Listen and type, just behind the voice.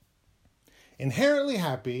Inherently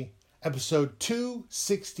Happy, episode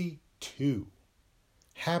 262.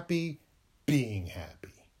 Happy being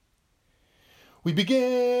happy. We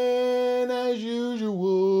begin as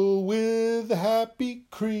usual with the happy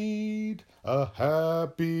creed, a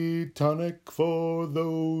happy tonic for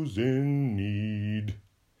those in need.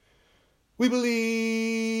 We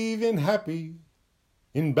believe in happy,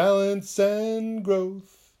 in balance and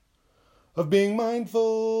growth, of being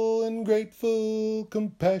mindful and grateful,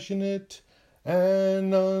 compassionate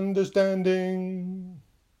and understanding.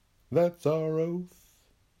 That's our oath.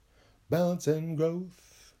 Balance and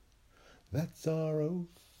growth. That's our oath.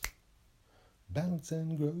 Balance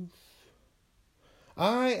and growth.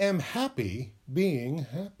 I am happy being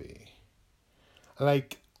happy.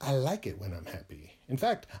 I like it when I'm happy. In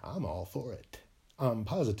fact, I'm all for it. I'm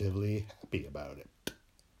positively happy about it.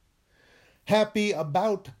 Happy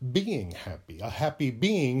about being happy. A happy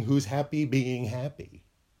being who's happy being happy.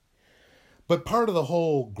 But part of the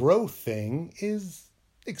whole growth thing is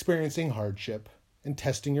experiencing hardship and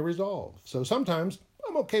testing your resolve. So sometimes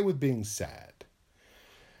I'm okay with being sad.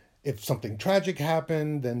 If something tragic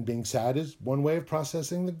happened, then being sad is one way of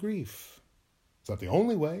processing the grief. It's not the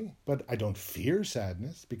only way, but I don't fear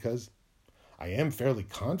sadness because I am fairly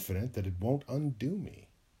confident that it won't undo me.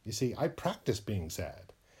 You see, I practice being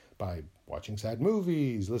sad by watching sad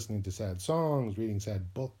movies, listening to sad songs, reading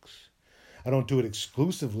sad books. I don't do it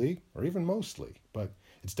exclusively or even mostly, but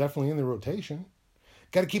it's definitely in the rotation.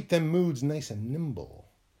 Got to keep them moods nice and nimble.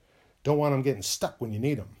 Don't want them getting stuck when you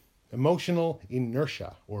need them. Emotional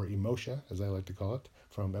inertia, or emotia, as I like to call it,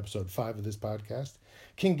 from episode 5 of this podcast,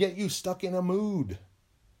 can get you stuck in a mood.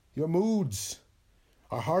 Your moods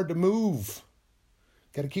are hard to move.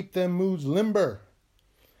 Got to keep them moods limber.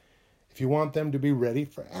 If you want them to be ready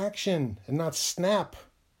for action and not snap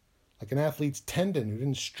like an athlete's tendon who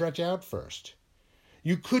didn't stretch out first.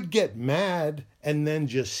 You could get mad and then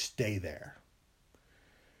just stay there.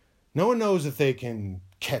 No one knows if they can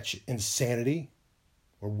catch insanity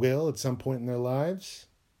or will at some point in their lives.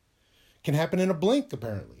 It can happen in a blink,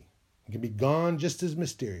 apparently. It can be gone just as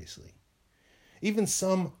mysteriously. Even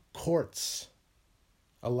some courts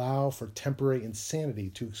allow for temporary insanity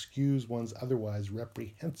to excuse one's otherwise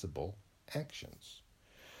reprehensible actions.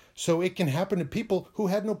 So it can happen to people who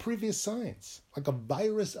had no previous signs, like a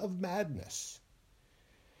virus of madness.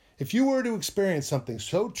 If you were to experience something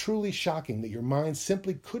so truly shocking that your mind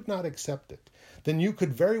simply could not accept it, then you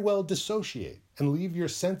could very well dissociate and leave your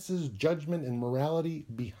senses, judgment, and morality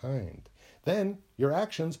behind. Then your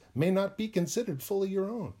actions may not be considered fully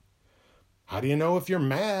your own. How do you know if you're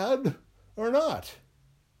mad or not?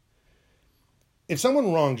 If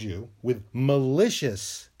someone wrongs you with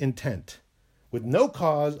malicious intent, with no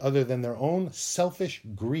cause other than their own selfish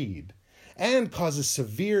greed, and causes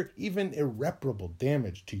severe, even irreparable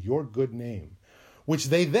damage to your good name, which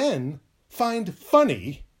they then find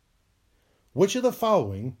funny, which of the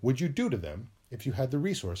following would you do to them if you had the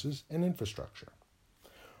resources and infrastructure?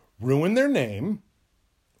 Ruin their name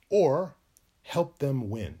or help them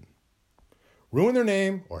win? Ruin their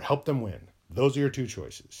name or help them win. Those are your two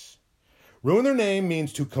choices. Ruin their name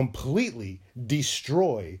means to completely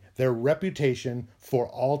destroy their reputation for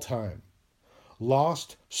all time.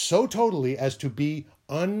 Lost so totally as to be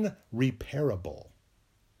unrepairable.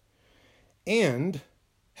 And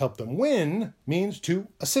help them win means to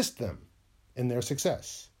assist them in their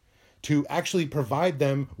success, to actually provide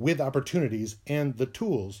them with opportunities and the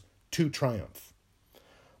tools to triumph.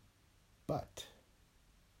 But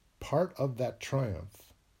part of that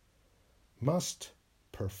triumph must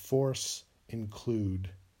perforce include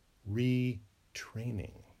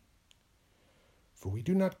retraining. For we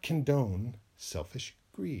do not condone selfish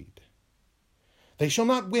greed. They shall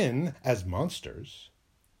not win as monsters.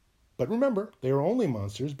 But remember, they are only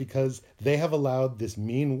monsters because they have allowed this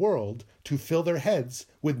mean world to fill their heads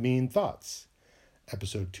with mean thoughts.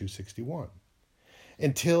 Episode 261.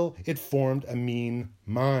 Until it formed a mean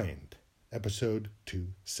mind. Episode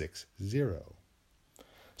 260.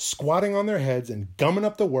 Squatting on their heads and gumming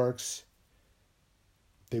up the works,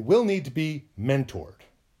 they will need to be mentored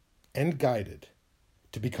and guided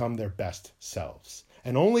to become their best selves.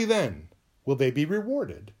 And only then will they be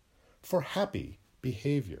rewarded for happy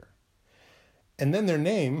behavior. And then their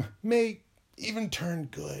name may even turn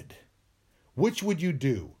good. Which would you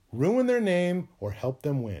do? Ruin their name or help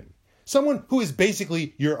them win? Someone who is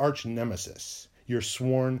basically your arch nemesis, your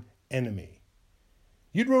sworn enemy.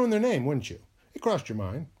 You'd ruin their name, wouldn't you? It crossed your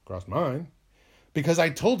mind, crossed mine. Because I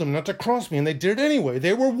told them not to cross me and they did it anyway.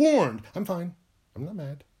 They were warned. I'm fine. I'm not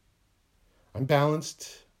mad. I'm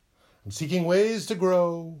balanced. I'm seeking ways to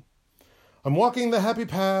grow. I'm walking the happy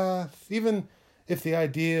path, even If the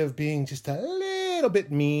idea of being just a little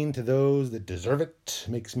bit mean to those that deserve it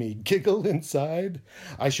makes me giggle inside,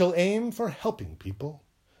 I shall aim for helping people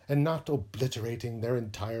and not obliterating their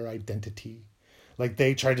entire identity like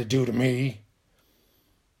they tried to do to me.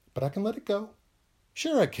 But I can let it go.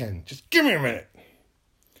 Sure I can. Just give me a minute.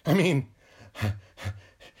 I mean,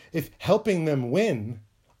 if helping them win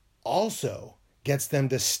also gets them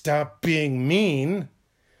to stop being mean,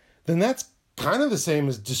 then that's kind of the same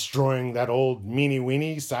as destroying that old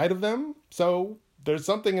meanie-weenie side of them. So there's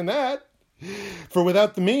something in that. For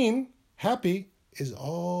without the mean, happy is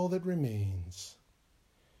all that remains.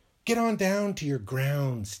 Get on down to your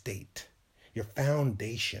ground state, your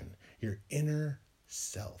foundation, your inner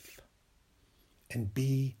self, and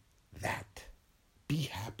be that. Be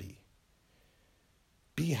happy.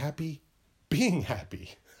 Be happy being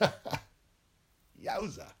happy.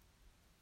 Yowza.